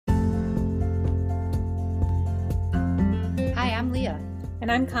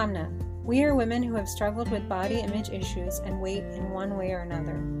And I'm Kamna. We are women who have struggled with body image issues and weight in one way or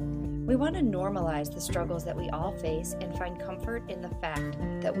another. We want to normalize the struggles that we all face and find comfort in the fact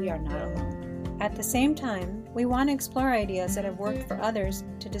that we are not alone. At the same time, we want to explore ideas that have worked for others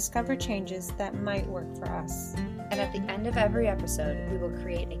to discover changes that might work for us. And at the end of every episode, we will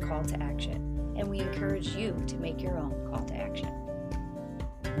create a call to action, and we encourage you to make your own call to action.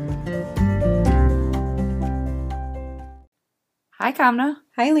 Hi, Kamna.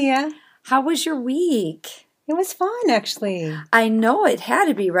 Hi, Leah. How was your week? It was fun, actually. I know it had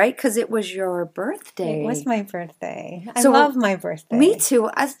to be, right? Because it was your birthday. It was my birthday. I So- love my birthday. Me too.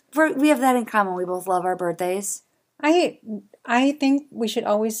 We have that in common. We both love our birthdays. I think we should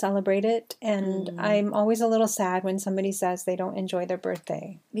always celebrate it, and Mm. I'm always a little sad when somebody says they don't enjoy their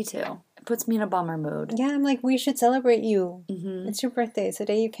birthday. Me too. It puts me in a bummer mood. Yeah, I'm like, we should celebrate you. Mm-hmm. It's your birthday. It's the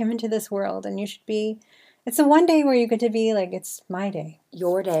day you came into this world, and you should be. It's the one day where you get to be like, it's my day.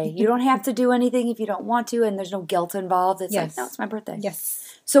 Your day. You don't have to do anything if you don't want to, and there's no guilt involved. It's Yes. like, no, it's my birthday.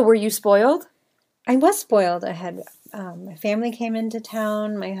 Yes. So were you spoiled? I was spoiled. I had my family came into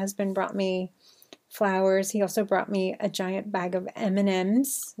town. My husband brought me flowers. He also brought me a giant bag of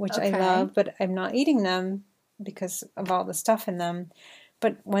M&Ms, which I Okay. love, but I'm not eating them because of all the stuff in them.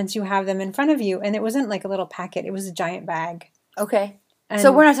 But once you have them in front of you, and it wasn't like a little packet, it was a giant bag. Okay. And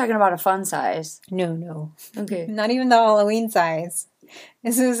So we're not talking about a fun size. no, Okay. not even the Halloween size.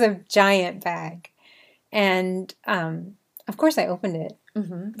 This is a giant bag. And of course I opened it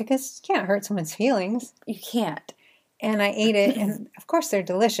Mm-hmm. because you can't hurt someone's feelings. You can't. And I ate it, and of course they're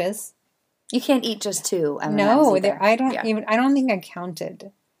delicious. You can't eat just two M&Ms No, either. I don't Yeah. even. I don't think I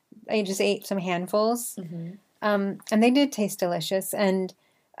counted. I just ate some handfuls, Mm-hmm. and they did taste delicious. And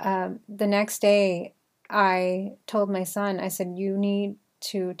the next day, I told my son, I said, "You need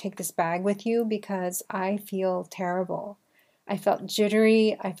to take this bag with you because I feel terrible. I felt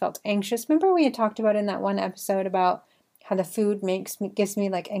jittery. I felt anxious. Remember we had talked about in that one episode about how the food gives me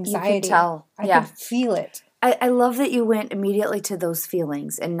like anxiety. You could tell. I Yeah. could feel it. I love that you went immediately to those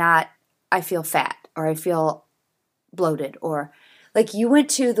feelings and not, I feel fat or I feel bloated or like you went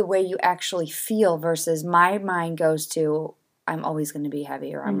to the way you actually feel versus my mind goes to, I'm always going to be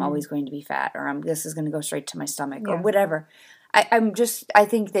heavy or I'm Mhm. always going to be fat or this is going to go straight to my stomach or Yeah. whatever. I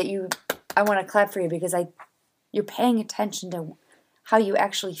think that I want to clap for you because you're paying attention to how you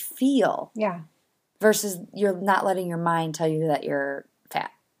actually feel Yeah. versus you're not letting your mind tell you that you're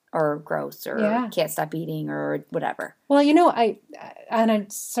fat or gross or Yeah. can't stop eating or whatever. Well, on a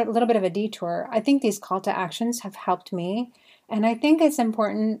little bit of a detour, I think these call to actions have helped me. And I think it's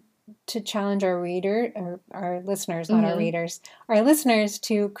important to challenge our our listeners, not our Mhm. readers, our listeners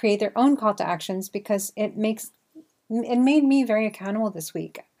to create their own call to actions because it made me very accountable this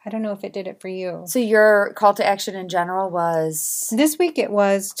week. I don't know if it did it for you. So your call to action in general was This week it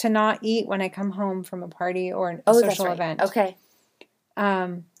was to not eat when I come home from a party or a that's social right. event. Okay.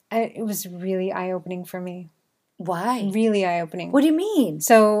 It was really eye-opening for me. Why? Really eye-opening. What do you mean?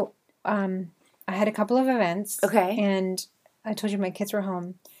 So, I had a couple of events. Okay. And I told you my kids were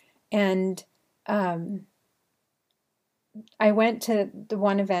home. And I went to the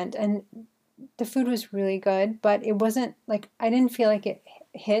one event, and the food was really good, but it wasn't like, I didn't feel like it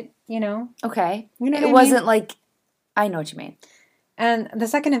hit, you know? Okay. You know what It I mean? wasn't like I know what you mean. And the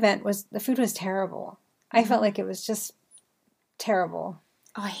second event the food was terrible. I felt like it was just terrible.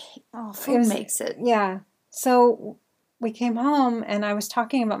 Food makes it. Yeah. So we came home and I was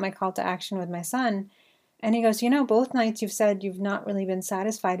talking about my call to action with my son. And he goes, both nights you've said you've not really been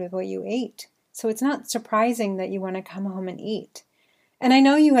satisfied with what you ate. So it's not surprising that you want to come home and eat. And I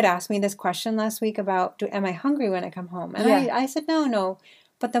know you had asked me this question last week about, am I hungry when I come home? And Yeah. I said, no.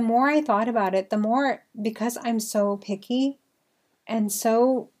 But the more I thought about it, the more, because I'm so picky and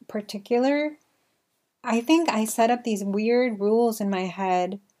so particular, I think I set up these weird rules in my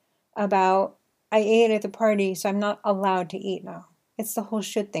head about I ate at the party, so I'm not allowed to eat now. It's the whole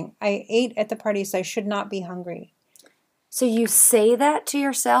should thing. I ate at the party, so I should not be hungry. So you say that to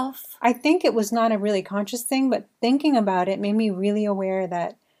yourself? I think it was not a really conscious thing, but thinking about it made me really aware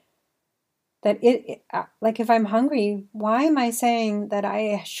that like if I'm hungry, why am I saying that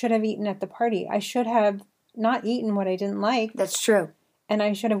I should have eaten at the party? I should have not eaten what I didn't like. That's true. And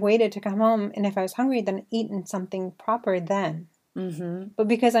I should have waited to come home. And if I was hungry, then eaten something proper then. Mm-hmm. But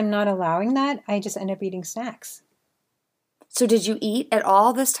because I'm not allowing that, I just end up eating snacks. So did you eat at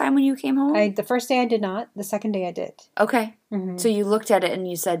all this time when you came home? The first day I did not. The second day I did. Okay. Mm-hmm. So you looked at it and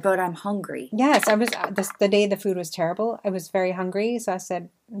you said, but I'm hungry. Yes, I was. The day the food was terrible, I was very hungry. So I said,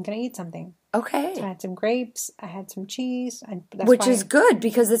 I'm going to eat something. Okay. So I had some grapes. I had some cheese. Which is good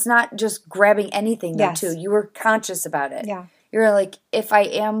because it's not just grabbing anything though, Yes. too. You were conscious about it. Yeah. You're like, if I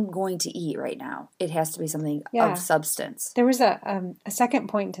am going to eat right now, it has to be something Yeah. of substance. There was a second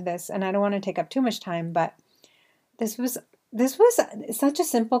point to this, and I don't want to take up too much time, but this was such a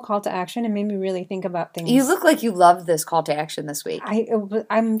simple call to action. It made me really think about things. You look like you loved this call to action this week.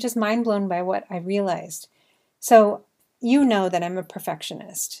 I'm just mind blown by what I realized. So you know that I'm a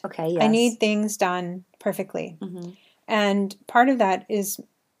perfectionist. Okay, yes. I need things done perfectly. Mm-hmm. And part of that is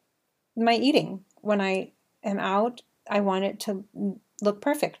my eating. When I am out, I want it to look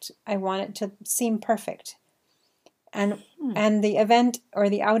perfect. I want it to seem perfect. And the event or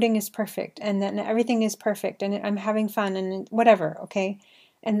the outing is perfect. And then everything is perfect. And I'm having fun and whatever, okay?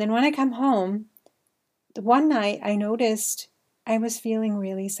 And then when I come home, one night I noticed I was feeling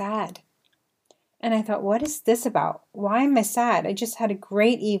really sad. And I thought, what is this about? Why am I sad? I just had a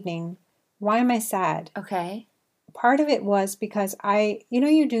great evening. Why am I sad? Okay. Part of it was because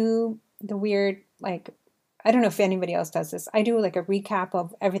you do the weird, like, I don't know if anybody else does this. I do like a recap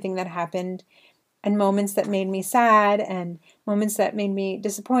of everything that happened and moments that made me sad and moments that made me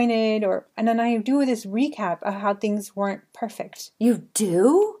disappointed, and then I do this recap of how things weren't perfect. You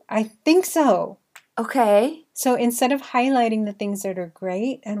do? I think so. Okay. So instead of highlighting the things that are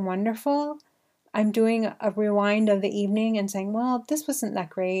great and wonderful, I'm doing a rewind of the evening and saying, well, this wasn't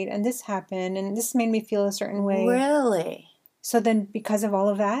that great, and this happened, and this made me feel a certain way. Really? So then, because of all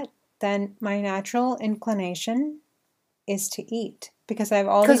of that, then my natural inclination is to eat. Because I have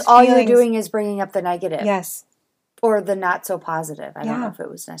all these Because all feelings. you're doing is bringing up the negative. Yes. Or the not so positive. I don't know Yeah. if it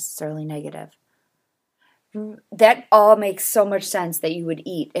was necessarily negative. That all makes so much sense that you would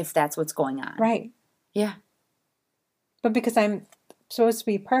eat if that's what's going on. Right. Yeah. But because I'm supposed to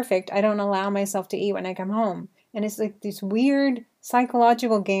be perfect, I don't allow myself to eat when I come home. And it's like this weird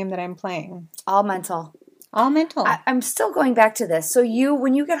psychological game that I'm playing. All mental. All mental. I'm still going back to this. So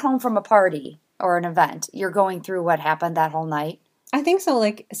when you get home from a party or an event, you're going through what happened that whole night? I think so.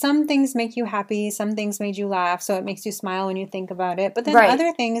 Like, some things make you happy, some things made you laugh, so it makes you smile when you think about it. But then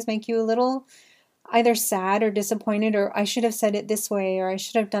other things make you a little either sad or disappointed, or I should have said it this way, or I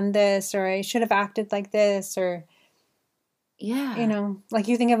should have done this, or I should have acted like this, or... Yeah. Like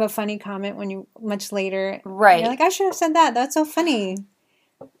you think of a funny comment when you, much later. Right. You're like, I should have said that. That's so funny.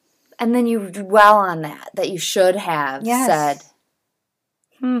 And then you dwell on that you should have said.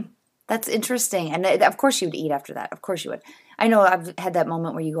 That's interesting. And of course you would eat after that. Of course you would. I know I've had that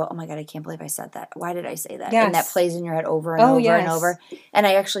moment where you go, oh my God, I can't believe I said that. Why did I say that? Yes. And that plays in your head over and over and over. And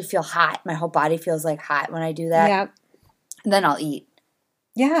I actually feel hot. My whole body feels like hot when I do that. Yeah. And then I'll eat.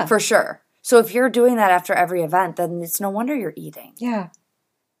 Yeah. For sure. So if you're doing that after every event, then it's no wonder you're eating. Yeah.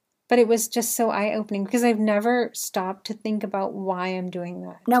 But it was just so eye-opening because I've never stopped to think about why I'm doing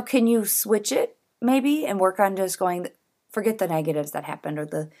that. Now, can you switch it maybe and work on just going, forget the negatives that happened or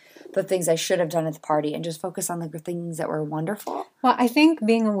the things I should have done at the party and just focus on the things that were wonderful? Well, I think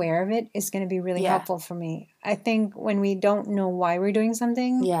being aware of it is going to be really helpful for me. I think when we don't know why we're doing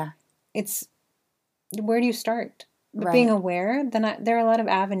something, it's, where do you start? But being aware, then there are a lot of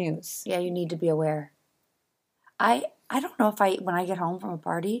avenues. Yeah, you need to be aware. I don't know if when I get home from a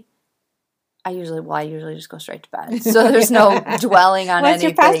party, I usually just go straight to bed. So there's no dwelling on anything.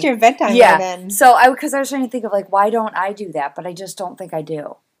 You're past your bedtime by then. So because I was trying to think of like, why don't I do that? But I just don't think I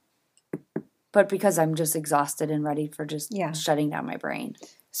do. But because I'm just exhausted and ready for just shutting down my brain.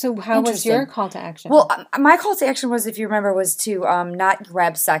 So how was your call to action? Well, my call to action was, if you remember, was to not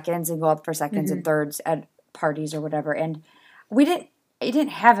grab seconds and go up for seconds and thirds at parties or whatever. And I didn't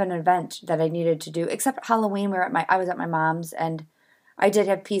have an event that I needed to do except Halloween. I was at my mom's and I did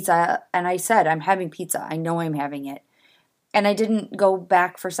have pizza, and I said, I'm having pizza. I know I'm having it. And I didn't go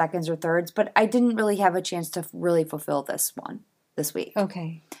back for seconds or thirds, but I didn't really have a chance to really fulfill this this week.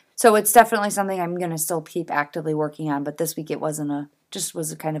 Okay. So it's definitely something I'm going to still keep actively working on, but this week it was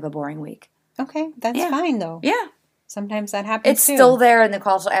a kind of a boring week. Okay, that's fine though. Yeah. Sometimes that happens It's still there, and the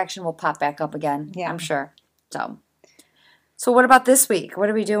call to action will pop back up again, I'm sure. So what about this week? What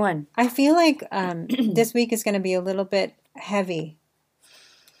are we doing? I feel like this week is going to be a little bit heavy.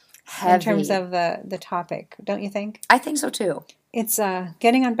 In terms of the topic, don't you think? I think so too. It's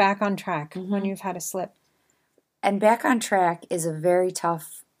getting back on track when you've had a slip. And back on track is a very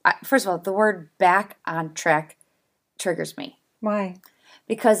tough... First of all, the word back on track triggers me. Why?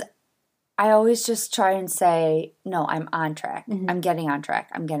 Because I always just try and say, no, I'm on track. I'm getting on track.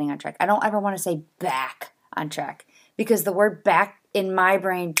 I'm getting on track. I don't ever want to say back on track. Because the word back in my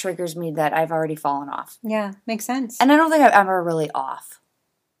brain triggers me that I've already fallen off. Yeah, makes sense. And I don't think I'm ever really off.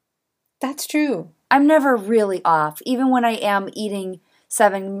 That's true. I'm never really off. Even when I am eating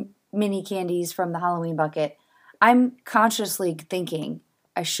 7 mini candies from the Halloween bucket, I'm consciously thinking,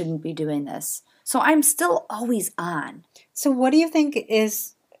 I shouldn't be doing this. So I'm still always on. So what do you think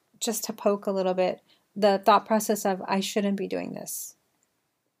is, just to poke a little bit, the thought process of I shouldn't be doing this?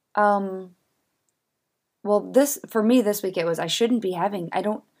 Well, this for me this week it was I shouldn't be having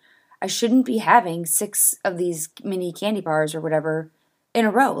 6 of these mini candy bars or whatever in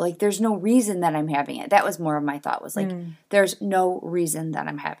a row. Like there's no reason that I'm having it. That was more of my thought was like there's no reason that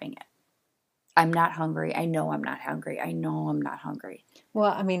I'm having it. I'm not hungry. I know I'm not hungry. I know I'm not hungry.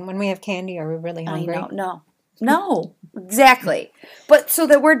 Well, I mean, when we have candy, are we really hungry? I know. No, exactly. But so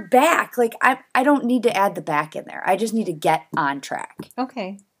the word back, like I don't need to add the back in there. I just need to get on track.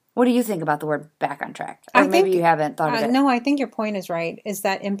 Okay. What do you think about the word back on track? Or maybe you haven't thought of it. No, I think your point is right, is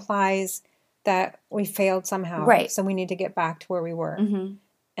that implies that we failed somehow. Right. So we need to get back to where we were. Mm-hmm.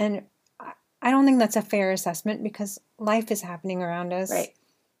 And I don't think that's a fair assessment because life is happening around us. Right.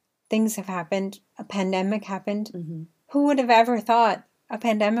 Things have happened. A pandemic happened. Mm-hmm. Who would have ever thought a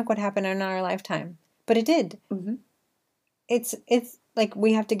pandemic would happen in our lifetime? But it did. Mm-hmm. It's like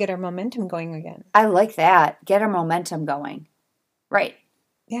we have to get our momentum going again. I like that. Get our momentum going. Right.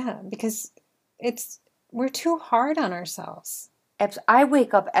 Yeah, because we're too hard on ourselves. I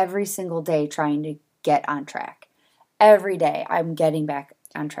wake up every single day trying to get on track. Every day I'm getting back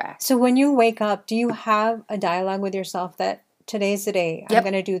on track. So when you wake up, do you have a dialogue with yourself that today's the day? Yep. I'm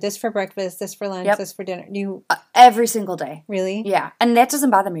going to do this for breakfast, this for lunch, Yep. this for dinner. Do you every single day. really? Yeah. And that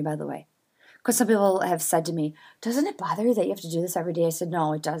doesn't bother me, by the way. Because some people have said to me, doesn't it bother you that you have to do this every day? I said,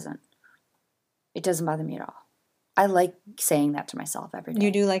 no, it doesn't. It doesn't bother me at all. I like saying that to myself every day.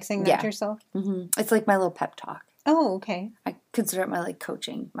 You do like saying that to yourself? Mm-hmm. It's like my little pep talk. Oh, okay. I consider it my like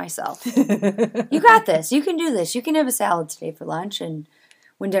coaching myself. You got this. You can do this. You can have a salad today for lunch, and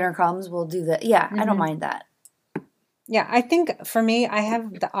when dinner comes, we'll do that. Yeah, I don't mind that. Yeah, I think for me, I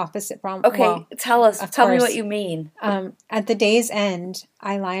have the opposite problem. Okay, Well, tell us. Tell me course. what you mean. At the day's end,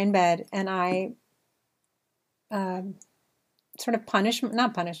 I lie in bed and I sort of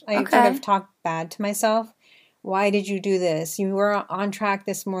not punish. I sort of talk bad to myself. Why did you do this? You were on track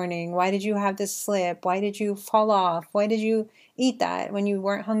this morning. Why did you have this slip? Why did you fall off? Why did you eat that when you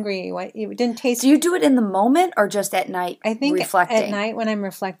weren't hungry? Why it didn't taste? Do you do it in the moment or just at night? I think reflecting? At night when I'm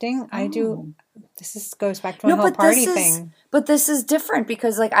reflecting, I do. Goes back to my whole party thing. But this is different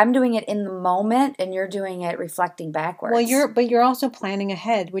because like I'm doing it in the moment and you're doing it reflecting backwards. Well, you're also planning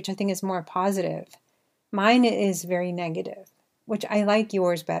ahead, which I think is more positive. Mine is very negative, which I like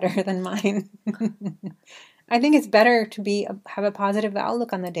yours better than mine. I think it's better to have a positive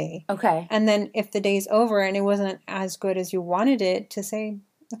outlook on the day. Okay. And then if the day's over and it wasn't as good as you wanted it, to say,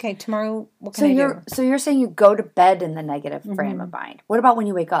 okay, tomorrow, what can I do? So you're saying you go to bed in the negative frame of mind. What about when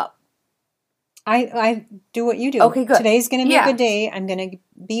you wake up? I do what you do. Okay, good. Today's going to be a good day. I'm going to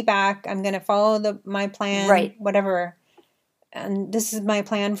be back. I'm going to follow my plan. Right. Whatever. And this is my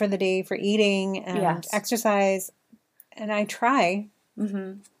plan for the day for eating and exercise. And I try.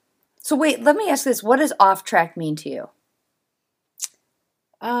 Mm-hmm. So wait, let me ask this. What does off track mean to you?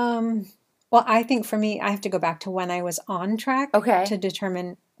 Well, I think for me, I have to go back to when I was on track to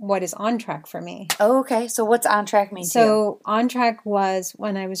determine what is on track for me. Oh, okay. So what's on track mean to you? So on track was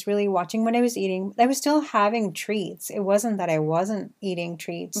when I was really watching what I was eating. I was still having treats. It wasn't that I wasn't eating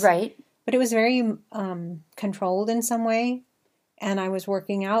treats. Right. But it was very controlled in some way. And I was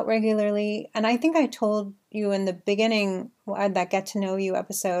working out regularly. And I think I told you in the beginning, that Get to Know You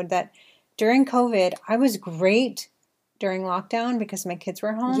episode, that during COVID, I was great during lockdown because my kids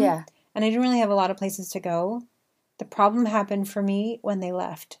were home. Yeah. And I didn't really have a lot of places to go. The problem happened for me when they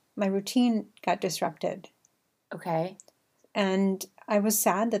left. My routine got disrupted. Okay. And I was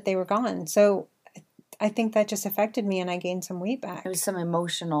sad that they were gone. So I think that just affected me and I gained some weight back. There was some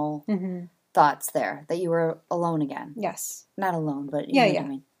emotional thoughts there that you were alone again. Yes. Not alone, but you know what I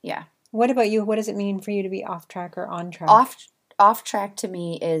mean. Yeah. What about you? What does it mean for you to be off track or on track? Off track to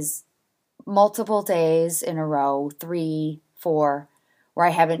me is multiple days in a row, 3, 4, where I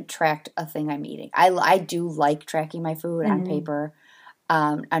haven't tracked a thing I'm eating. I do like tracking my food on paper,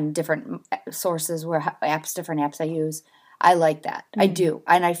 on different sources, different apps I use. I like that. I do.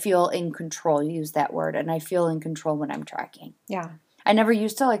 And I feel in control. You use that word. And I feel in control when I'm tracking. Yeah. I never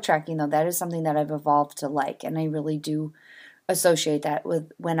used to like tracking, though. That is something that I've evolved to like. And I really do associate that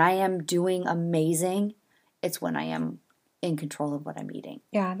with when I am doing amazing, it's when I am in control of what I'm eating.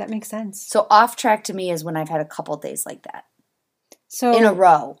 Yeah, that makes sense. So off track to me is when I've had a couple days like that. So in a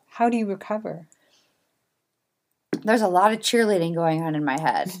row. How do you recover? There's a lot of cheerleading going on in my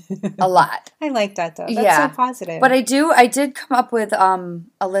head. A lot. I like that, though. That's so positive. But I did come up with a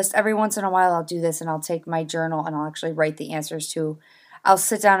list. Every once in a while I'll do this and I'll take my journal and I'll actually write the answers to. I'll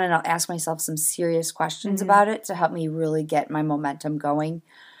sit down and I'll ask myself some serious questions Mhm. about it to help me really get my momentum going.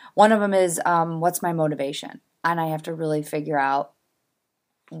 One of them is, what's my motivation? And I have to really figure out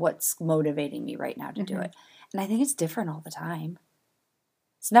what's motivating me right now to do Mhm. it. And I think it's different all the time.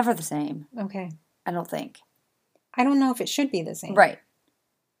 It's never the same, Okay. I don't think. I don't know if it should be the same. Right.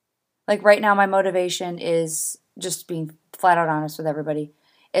 Like right now, my motivation is, just being flat out honest with everybody,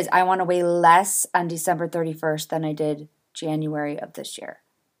 is I want to weigh less on December 31st than I did January of this year.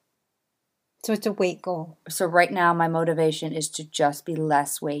 So it's a weight goal. So right now, my motivation is to just be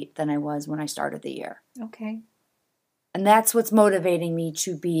less weight than I was when I started the year. Okay. And that's what's motivating me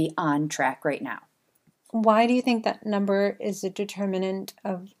to be on track right now. Why do you think that number is a determinant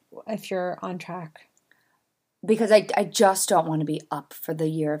of if you're on track? Because I just don't want to be up for the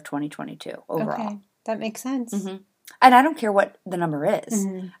year of 2022 overall. Okay. That makes sense. Mm-hmm. And I don't care what the number is.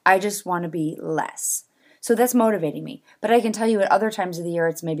 Mm-hmm. I just want to be less. So that's motivating me. But I can tell you at other times of the year,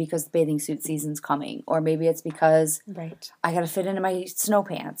 it's maybe because the bathing suit season's coming, or maybe it's because Right. I got to fit into my snow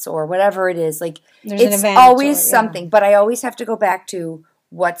pants, or whatever it is. Like, There's an it's event always or- yeah. something. But I always have to go back to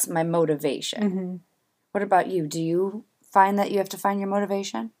what's my motivation. Mm-hmm. What about you? Do you find that you have to find your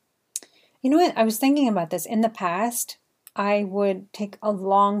motivation? You know what? I was thinking about this. In the past, I would take a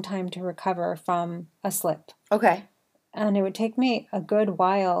long time to recover from a slip. Okay. And it would take me a good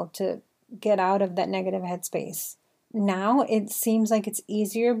while to get out of that negative headspace. Now it seems like it's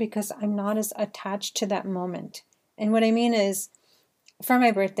easier because I'm not as attached to that moment. And what I mean is, for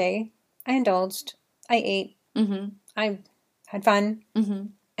my birthday, I indulged, I ate, Mm-hmm. I had fun. Mm-hmm.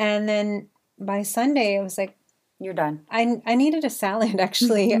 And then by Sunday, I was like, You're done. I needed a salad,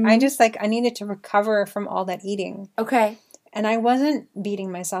 actually. Mhm. I needed to recover from all that eating. Okay. And I wasn't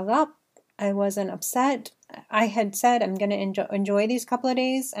beating myself up. I wasn't upset. I had said I'm going to enjoy these couple of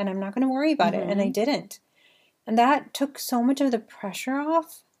days and I'm not going to worry about it. And I Mhm. didn't. And that took so much of the pressure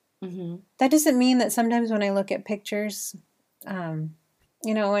off. Mm-hmm. That doesn't mean that sometimes when I look at pictures,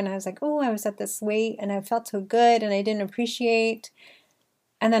 you know, and I was like, oh, I was at this weight and I felt so good and I didn't appreciate.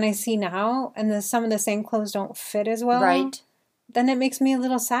 And then I see now and some of the same clothes don't fit as well. Right. Then it makes me a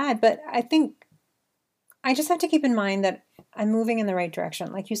little sad. But I think I just have to keep in mind that I'm moving in the right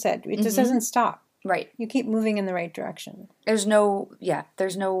direction. Like you said, it just Mhm. doesn't stop. Right. You keep moving in the right direction. There's no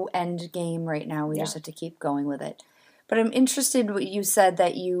end game right now. We just Yeah. have to keep going with it. But I'm interested what you said,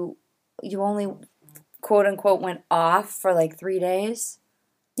 that you only, quote unquote, went off for like 3 days.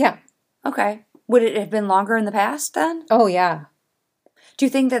 Yeah. Okay. Would it have been longer in the past then? Oh, yeah. Do you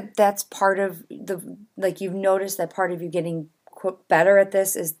think that that's part of like, you've noticed that part of you getting, quote, better at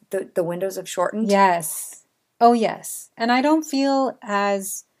this is the windows have shortened? Yes. Oh, yes. And I don't feel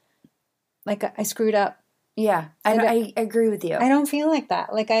as like I screwed up. Yeah. I agree with you. I don't feel like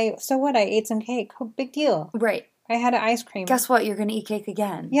that. Like so what? I ate some cake. Oh, big deal. Right. I had an ice cream. Guess what? You're going to eat cake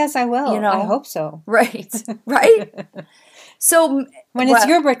again. Yes, I will. You know? I hope so. Right. Right. So When it's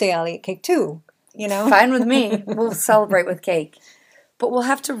your birthday, I'll eat cake too. You know? Fine with me. We'll celebrate with cake. But we'll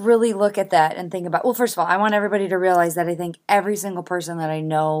have to really look at that and think about, well, first of all, I want everybody to realize that I think every single person that I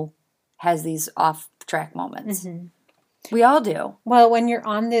know has these off-track moments. Mm-hmm. We all do. Well, when you're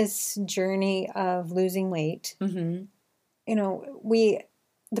on this journey of losing weight, Mm-hmm. you know,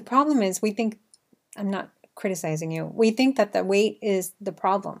 the problem is we think, I'm not criticizing you, we think that the weight is the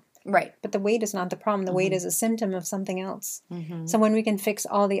problem. Right. But the weight is not the problem. The weight Mhm. is a symptom of something else. Mm-hmm. So when we can fix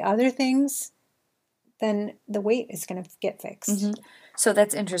all the other things, then the weight is going to get fixed. Mm-hmm. So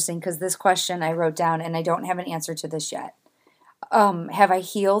that's interesting, because this question I wrote down, and I don't have an answer to this yet. Have I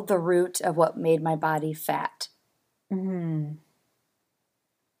healed the root of what made my body fat? Mm-hmm.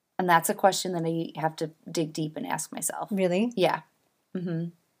 And that's a question that I have to dig deep and ask myself. Really? Yeah. Mm-hmm.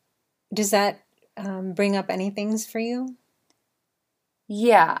 Does that bring up any things for you?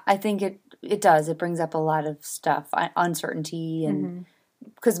 Yeah, I think it does. It brings up a lot of stuff, uncertainty, and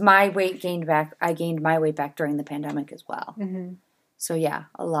because my weight gained back, I gained my weight back during the pandemic as well. Mm-hmm. So yeah,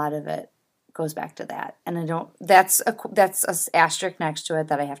 a lot of it goes back to that, and I don't. That's a asterisk next to it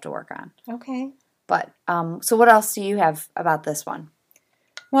that I have to work on. Okay. But so what else do you have about this one?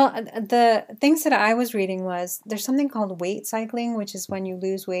 Well, the things that I was reading was there's something called weight cycling, which is when you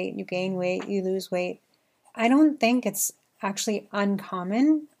lose weight, you gain weight, you lose weight. I don't think it's actually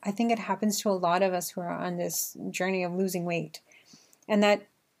uncommon. I think it happens to a lot of us who are on this journey of losing weight. And that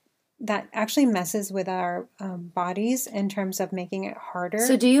actually messes with our bodies in terms of making it harder.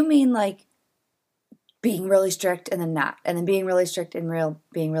 So do you mean like being really strict and then not, and then being really strict and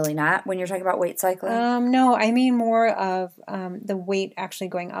being really not when you're talking about weight cycling? No, I mean more of the weight actually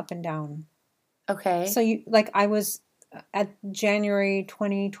going up and down. Okay. So I was at January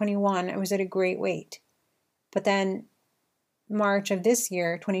 2021, I was at a great weight. But then March of this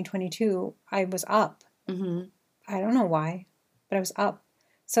year, 2022, I was up. Mm-hmm. I don't know why, but I was up.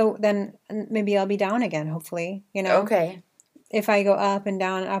 So then maybe I'll be down again, hopefully, Okay. if I go up and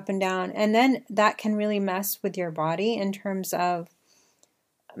down, up and down. And then that can really mess with your body in terms of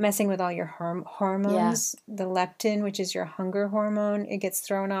messing with all your hormones. The leptin, which is your hunger hormone, it gets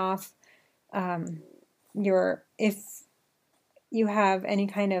thrown off. If you have any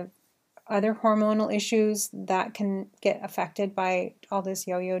kind of other hormonal issues, that can get affected by all this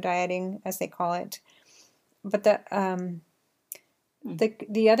yo-yo dieting, as they call it. But the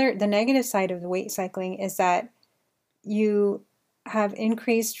negative side of the weight cycling is that you have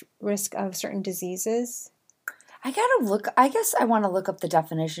increased risk of certain diseases. I guess I want to look up the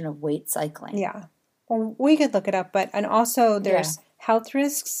definition of weight cycling. Yeah. Well, we could look it up, and also there's health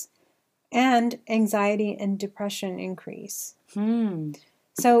risks and anxiety and depression increase.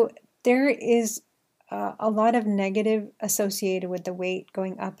 So there is a lot of negative associated with the weight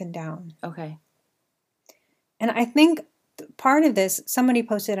going up and down. Okay. And I think part of this, somebody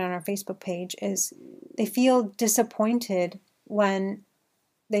posted on our Facebook page, is they feel disappointed when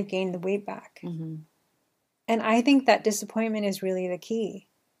they've gained the weight back. Mm-hmm. And I think that disappointment is really the key,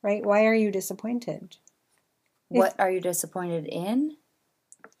 right? Why are you disappointed? What are you disappointed in?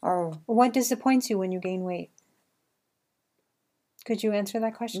 Or what disappoints you when you gain weight? Could you answer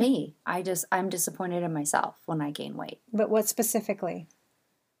that question? Me. I'm disappointed in myself when I gain weight. But what specifically?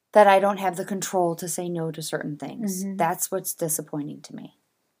 That I don't have the control to say no to certain things. Mm-hmm. That's what's disappointing to me.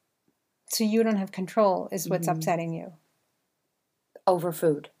 So you don't have control is what's upsetting you? Over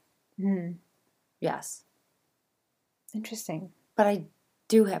food. Mm-hmm. Yes. Interesting. But I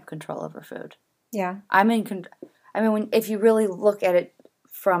do have control over food. Yeah. If you really look at it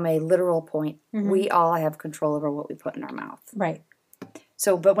from a literal point, we all have control over what we put in our mouth. Right.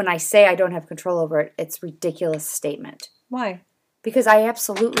 So, but when I say I don't have control over it, it's a ridiculous statement. Why? Because I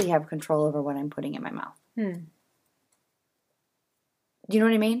absolutely have control over what I'm putting in my mouth. Do you know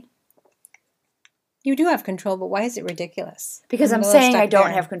what I mean? You do have control, but why is it ridiculous? Because I'm saying I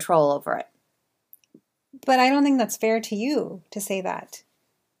don't have control over it. But I don't think that's fair to you to say that.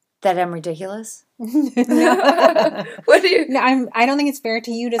 That I'm ridiculous? No. What do you? No, I don't think it's fair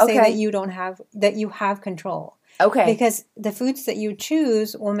to you to say that you have control. Okay. Because the foods that you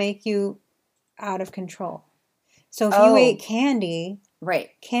choose will make you out of control. So if you ate candy, right,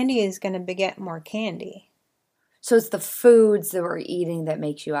 candy is going to beget more candy. So it's the foods that we're eating that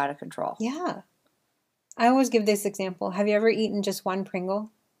makes you out of control. Yeah. I always give this example. Have you ever eaten just one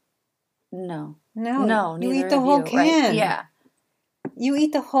Pringle? No. No. You eat the whole can. Right? Yeah. You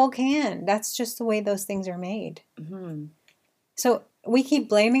eat the whole can. That's just the way those things are made. Mm-hmm. So we keep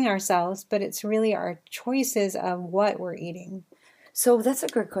blaming ourselves, but it's really our choices of what we're eating. So that's a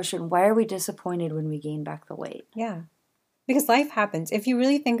good question. Why are we disappointed when we gain back the weight? Yeah. Because life happens. If you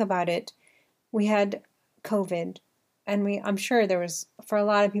really think about it, we had COVID, and I'm sure for a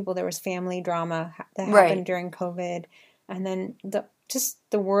lot of people, there was family drama that happened during COVID. And then the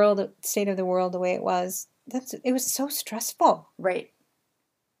state of the world, the way it was, it was so stressful. Right.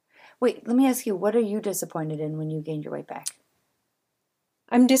 Wait, let me ask you, what are you disappointed in when you gained your weight back?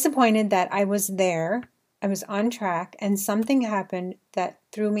 I'm disappointed that I was there. I was on track, and something happened that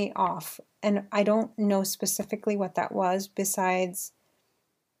threw me off. And I don't know specifically what that was besides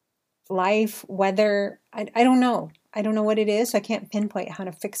life, weather. I don't know. I don't know what it is, so I can't pinpoint how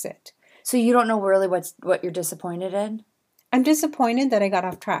to fix it. So you don't know really what you're disappointed in? I'm disappointed that I got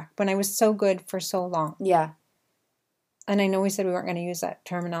off track when I was so good for so long. Yeah. And I know we said we weren't going to use that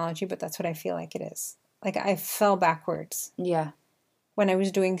terminology, but that's what I feel like it is. Like I fell backwards. Yeah. When I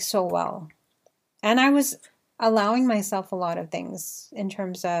was doing so well. And I was allowing myself a lot of things in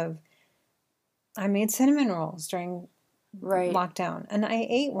terms of I made cinnamon rolls during lockdown. And I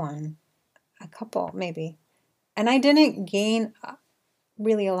ate a couple maybe. And I didn't gain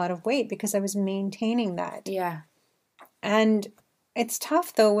really a lot of weight because I was maintaining that. Yeah. And it's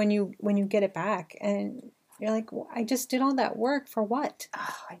tough though when you get it back and you're like, well, I just did all that work for what?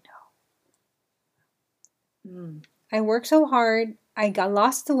 Oh, I know. I worked so hard. I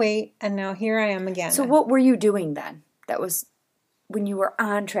lost the weight, and now here I am again. So what were you doing then? That was when you were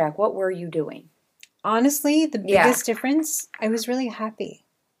on track. What were you doing? Honestly, the biggest difference, I was really happy.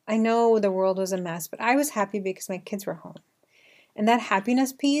 I know the world was a mess, but I was happy because my kids were home. And that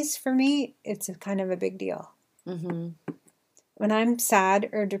happiness piece, for me, it's kind of a big deal. Mm-hmm. When I'm sad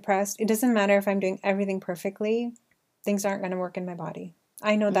or depressed, it doesn't matter if I'm doing everything perfectly. Things aren't going to work in my body.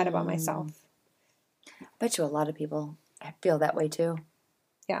 I know that about myself. I bet you a lot of people feel that way too.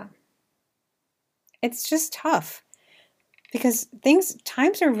 Yeah. It's just tough because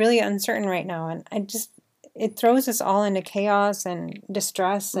times are really uncertain right now. And it throws us all into chaos and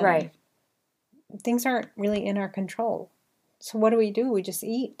distress, and Right. things aren't really in our control. So what do? We just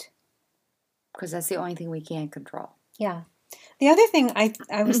eat. Because that's the only thing we can control. Yeah. The other thing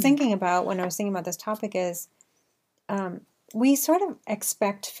I was thinking about when I was thinking about this topic is we sort of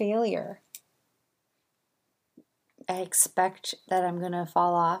expect failure. I expect that I'm gonna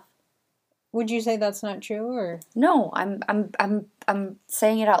fall off. Would you say that's not true, or No, I'm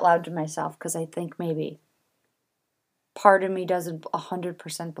saying it out loud to myself because I think maybe part of me doesn't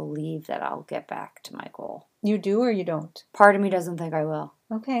 100% believe that I'll get back to my goal. you do or you don't? Part of me doesn't think I will.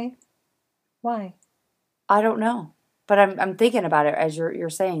 Okay. Why? I don't know, but I'm thinking about it as you're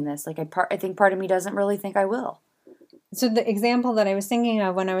saying this. Like I think part of me doesn't really think I will. So the example that I was thinking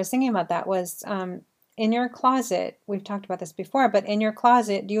of when I was thinking about that was in your closet. We've talked about this before, but in your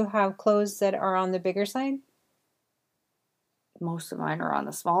closet, do you have clothes that are on the bigger side? Most of mine are on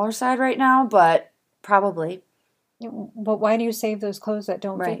the smaller side right now, but probably. But why do you save those clothes that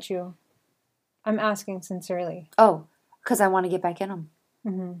don't Right. fit you? I'm asking sincerely. Oh, because I want to get back in them.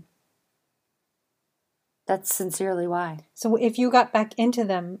 Hmm. That's sincerely why. So if you got back into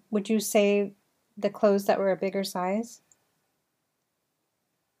them, would you save the clothes that were a bigger size?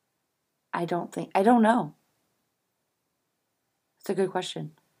 I don't know. It's a good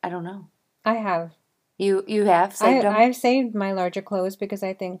question. I don't know. I have. You have saved them? I've saved my larger clothes because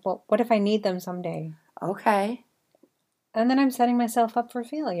I think, well, what if I need them someday? Okay. And then I'm setting myself up for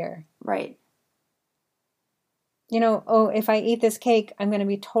failure. Right. You know, oh, if I eat this cake, I'm going to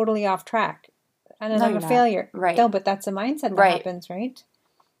be totally off track. And then No, I'm you're a not. failure. Right. No, but that's a mindset that Right. happens, right?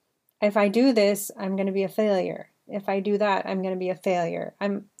 If I do this, I'm going to be a failure. If I do that, I'm going to be a failure.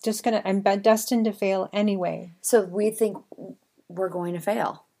 I'm destined to fail anyway. So we think we're going to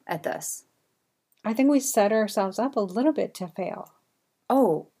fail at this. I think we set ourselves up a little bit to fail.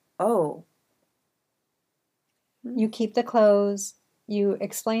 Oh. You keep the clothes, you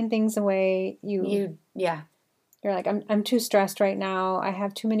explain things away, Yeah. you're like, I'm too stressed right now. I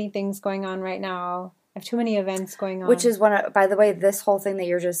have too many things going on right now. I have too many events going on. Which is by the way, this whole thing that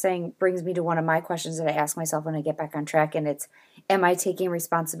you're just saying brings me to one of my questions that I ask myself when I get back on track, and it's, am I taking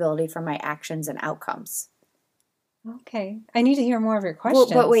responsibility for my actions and outcomes? Okay. I need to hear more of your questions.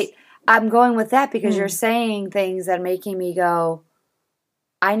 Well, but wait, I'm going with that because you're saying things that are making me go,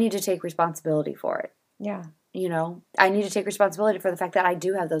 I need to take responsibility for it. Yeah. You know, I need to take responsibility for the fact that I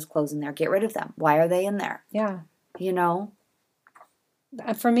do have those clothes in there. Get rid of them. Why are they in there? Yeah. You know?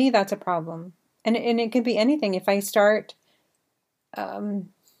 For me, that's a problem. And it could be anything. If I start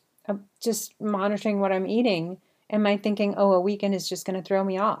just monitoring what I'm eating, am I thinking, oh, a weekend is just going to throw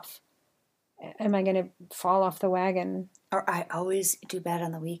me off? Am I going to fall off the wagon? Or I always do bad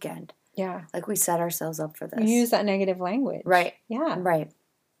on the weekend. Yeah. Like we set ourselves up for this. You use that negative language. Right. Yeah. Right.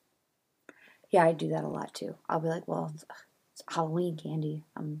 Yeah, I do that a lot too. I'll be like, well, it's Halloween candy.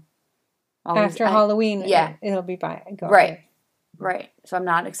 After Halloween, yeah, it'll be by. Go right. away. Right. So I'm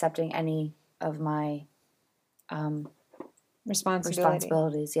not accepting any of my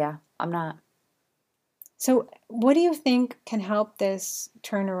responsibilities. Yeah, I'm not. So what do you think can help this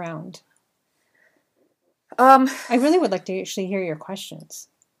turn around? I really would like to actually hear your questions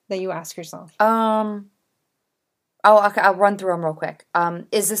that you ask yourself. Okay, I'll run through them real quick.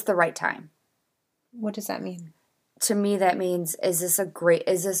 Is this the right time? What does that mean? To me, that means, is this a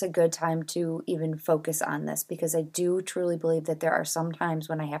good time to even focus on this? Because I do truly believe that there are some times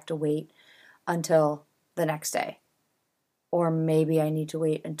when I have to wait until the next day. Or maybe I need to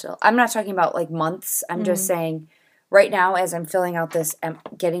wait until, I'm not talking about like months. I'm just saying right now, as I'm filling out this,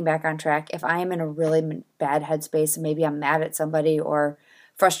 getting back on track, if I am in a really bad headspace, maybe I'm mad at somebody or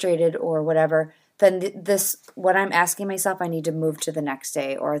frustrated or whatever, then what I'm asking myself, I need to move to the next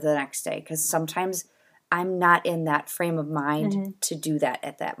day or the next day. Because sometimes I'm not in that frame of mind to do that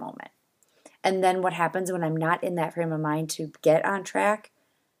at that moment. And then what happens when I'm not in that frame of mind to get on track,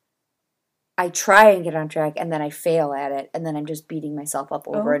 I try and get on track and then I fail at it. And then I'm just beating myself up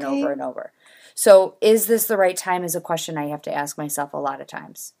over and over and over. So is this the right time is a question I have to ask myself a lot of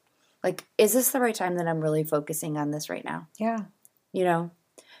times. Like, is this the right time that I'm really focusing on this right now? Yeah. You know?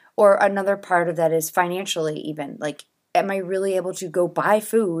 Or another part of that is financially even. Like, am I really able to go buy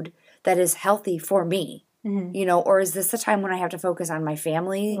food that is healthy for me? You know, or is this the time when I have to focus on my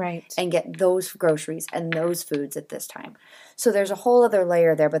family and get those groceries and those foods at this time? So there's a whole other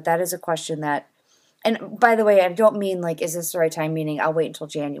layer there, but that is a question that, and by the way, I don't mean like, is this the right time? Meaning I'll wait until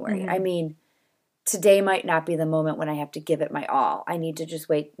January. I mean, today might not be the moment when I have to give it my all. I need to just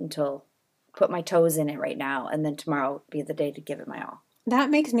wait until, put my toes in it right now, and then tomorrow will be the day to give it my all.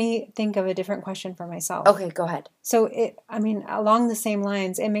 That makes me think of a different question for myself. Okay, go ahead. So along the same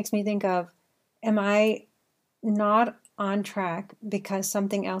lines, it makes me think of, am I not on track because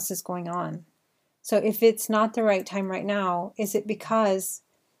something else is going on. So if it's not the right time right now, is it because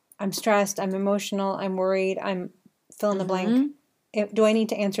I'm stressed, I'm emotional, I'm worried, I'm fill in the blank? Do I need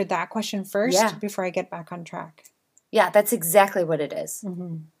to answer that question first before I get back on track? Yeah, that's exactly what it is.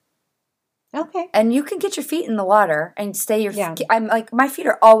 Okay. And you can get your feet in the water and stay Yeah. I'm like, my feet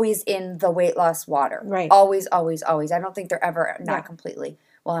are always in the weight loss water. Right. Always, always, always. I don't think they're ever not completely.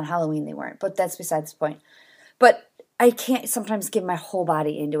 Well, on Halloween they weren't, but that's besides the point. But I can't sometimes give my whole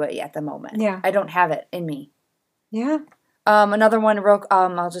body into it at the moment. Yeah. I don't have it in me. Yeah. Another one,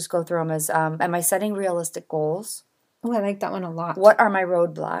 I'll just go through them, is am I setting realistic goals? Oh, I like that one a lot. What are my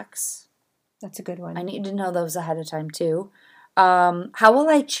roadblocks? That's a good one. I need to know those ahead of time too. How will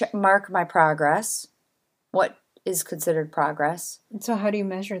I mark my progress? What is considered progress? So how do you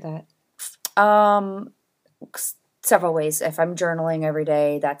measure that? Several ways. If I'm journaling every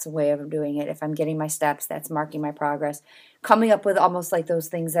day, that's a way of doing it. If I'm getting my steps, that's marking my progress. Coming up with almost like those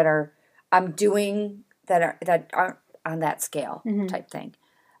things that I'm doing that aren't on that scale type thing.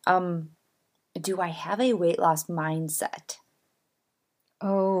 Do I have a weight loss mindset?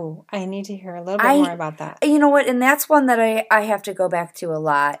 Oh, I need to hear a little bit more about that. You know what? And that's one that I have to go back to a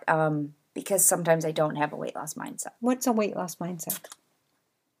lot because sometimes I don't have a weight loss mindset. What's a weight loss mindset?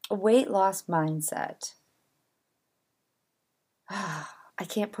 A weight loss mindset. I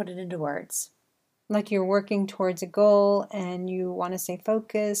can't put it into words. Like you're working towards a goal and you want to stay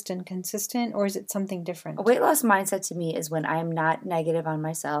focused and consistent, or is it something different? A weight loss mindset to me is when I'm not negative on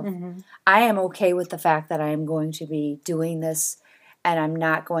myself. I am okay with the fact that I am going to be doing this and I'm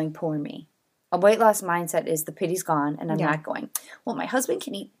not going poor me. A weight loss mindset is the pity's gone and I'm not going, well, my husband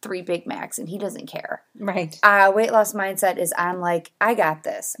can eat 3 Big Macs and he doesn't care. Right. Weight loss mindset is I'm like, I got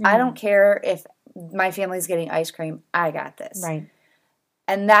this. I don't care if my family's getting ice cream. I got this. Right.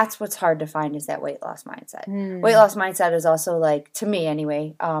 And that's what's hard to find is that weight loss mindset. Weight loss mindset is also like, to me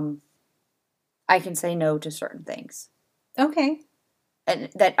anyway, I can say no to certain things. Okay. And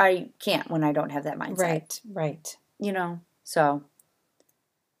that I can't when I don't have that mindset. Right. You know, so.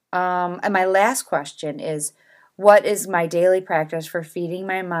 And my last question is, what is my daily practice for feeding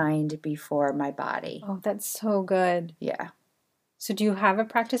my mind before my body? Oh, that's so good. Yeah. So do you have a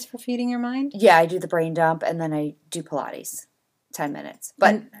practice for feeding your mind? Yeah, I do the brain dump and then I do Pilates, 10 minutes.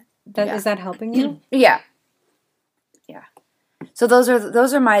 But is that helping you? Yeah. So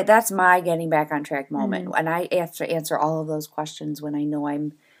that's my getting back on track moment. And I have to answer all of those questions when I know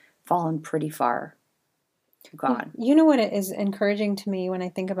I'm fallen pretty far gone. You know what it is encouraging to me when I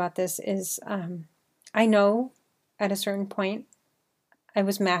think about this is I know at a certain point I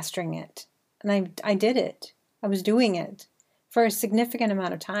was mastering it. And I did it. I was doing it for a significant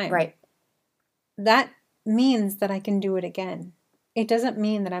amount of time. Right. That means that I can do it again. It doesn't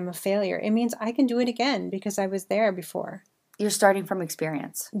mean that I'm a failure. It means I can do it again because I was there before. You're starting from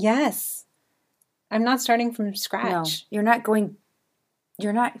experience. Yes. I'm not starting from scratch. No, you're not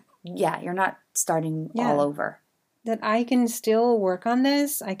starting all over. That I can still work on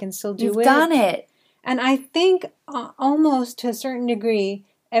this. I can still do it. You've done it. And I think almost to a certain degree,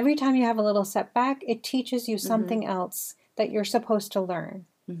 every time you have a little setback, it teaches you something else that you're supposed to learn.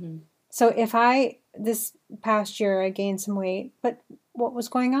 So if this past year, I gained some weight, but what was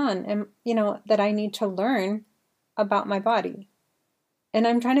going on? And, that I need to learn about my body. And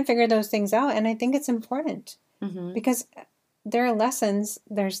I'm trying to figure those things out. And I think it's important because there are lessons,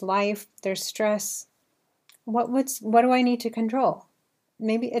 there's life, there's stress. What do I need to control?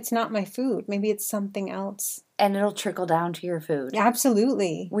 Maybe it's not my food. Maybe it's something else. And it'll trickle down to your food.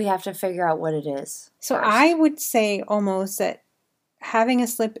 Absolutely. We have to figure out what it is. So first. I would say almost that having a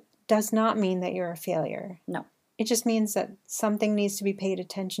slip does not mean that you're a failure. No. It just means that something needs to be paid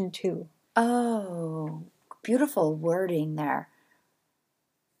attention to. Oh, beautiful wording there.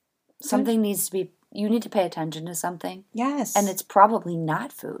 Something needs to be, you need to pay attention to something. Yes. And it's probably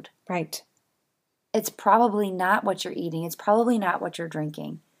not food. Right. It's probably not what you're eating. It's probably not what you're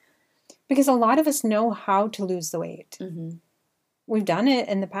drinking. Because a lot of us know how to lose the weight. We've done it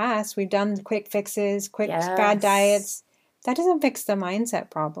in the past. We've done the quick fixes, fad diets. That doesn't fix the mindset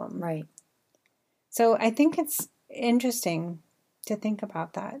problem. Right. So I think it's interesting to think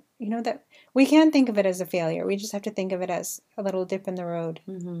about that. That we can't think of it as a failure. We just have to think of it as a little dip in the road.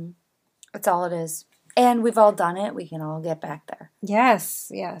 That's all it is. And we've all done it. We can all get back there.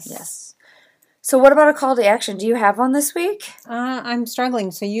 Yes. So what about a call to action? Do you have one this week? I'm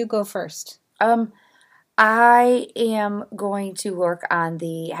struggling, so you go first. I am going to work on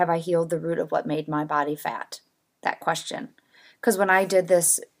have I healed the root of what made my body fat? That question. Because when I did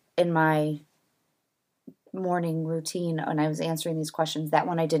this in my morning routine, when I was answering these questions, that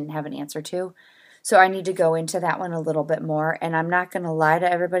one I didn't have an answer to. So I need to go into that one a little bit more. And I'm not going to lie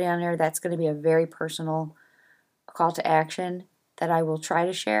to everybody on there. That's going to be a very personal call to action that I will try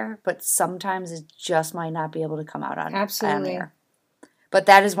to share. But sometimes it just might not be able to come out on there. But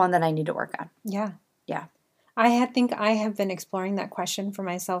that is one that I need to work on. Yeah. Yeah. I think I have been exploring that question for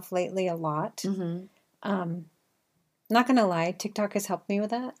myself lately a lot. Mm-hmm. Not going to lie, TikTok has helped me with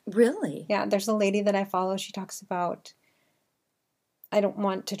that. Really? Yeah, there's a lady that I follow. She talks about, I don't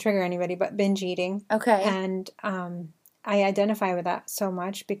want to trigger anybody, but binge eating. Okay. And I identify with that so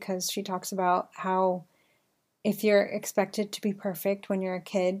much because she talks about how if you're expected to be perfect when you're a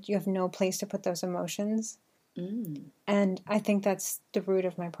kid, you have no place to put those emotions. And I think that's the root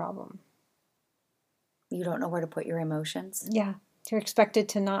of my problem. You don't know where to put your emotions? Yeah. You're expected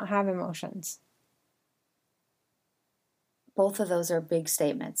to not have emotions. Both of those are big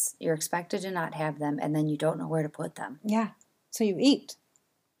statements. You're expected to not have them, and then you don't know where to put them. Yeah. So you eat.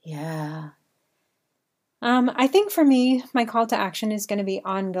 Yeah. I think for me, my call to action is going to be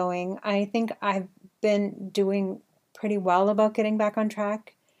ongoing. I think I've been doing pretty well about getting back on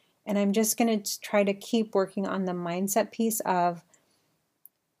track. And I'm just going to try to keep working on the mindset piece of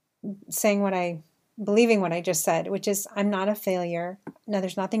believing what I just said, which is I'm not a failure. No,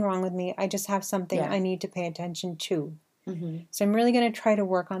 there's nothing wrong with me. I just have something I need to pay attention to. Mm-hmm. So I'm really going to try to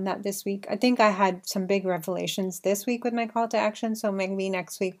work on that this week. I think I had some big revelations this week with my call to action, so maybe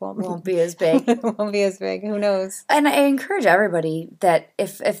next week won't be as big. Won't be as big. Who knows? And I encourage everybody that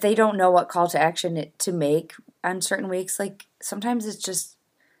if they don't know what call to action to make on certain weeks, like sometimes it's just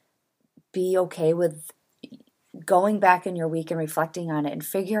be okay with going back in your week and reflecting on it and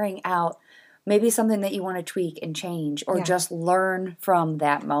figuring out maybe something that you want to tweak and change or just learn from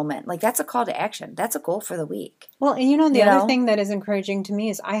that moment. Like that's a call to action. That's a goal for the week. Well, and the other thing that is encouraging to me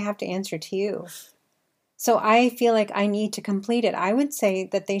is I have to answer to you. So I feel like I need to complete it. I would say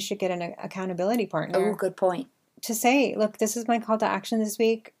that they should get an accountability partner. Oh, good point. To say, look, this is my call to action this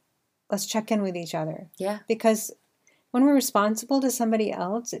week. Let's check in with each other. Yeah. Because when we're responsible to somebody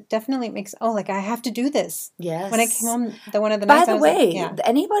else, it definitely makes, I have to do this. Yes. When I came home, one of the nights By the way,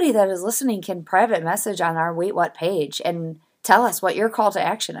 anybody that is listening can private message on our Wait What page and tell us what your call to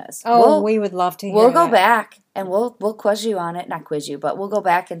action is. We would love to hear We'll go back and we'll quiz you on it. Not quiz you, but we'll go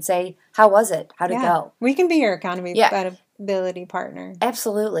back and say, how was it? How'd it go? We can be your accountability partner.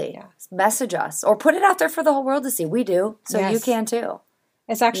 Absolutely. Yeah. Message us or put it out there for the whole world to see. We do, so you can too.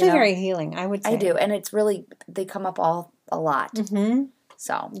 It's actually very healing, I would say. I do, and it's really, they come up a lot. Mm-hmm.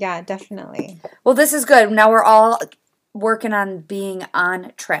 So. Yeah, definitely. Well, this is good. Now we're all working on being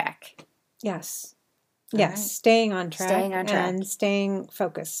on track. Yes. Yes, right. Staying on track. Staying on track. And staying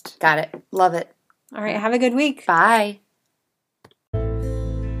focused. Got it. Love it. All right, have a good week. Bye.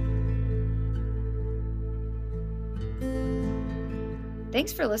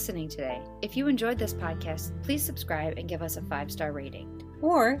 Thanks for listening today. If you enjoyed this podcast, please subscribe and give us a 5-star rating.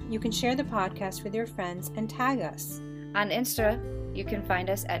 Or you can share the podcast with your friends and tag us. On Insta, you can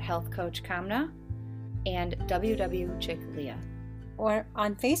find us at Health Coach Kamna and WW Leah. Or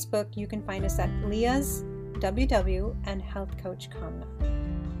on Facebook, you can find us at Leah's WW and Health Coach Kamna.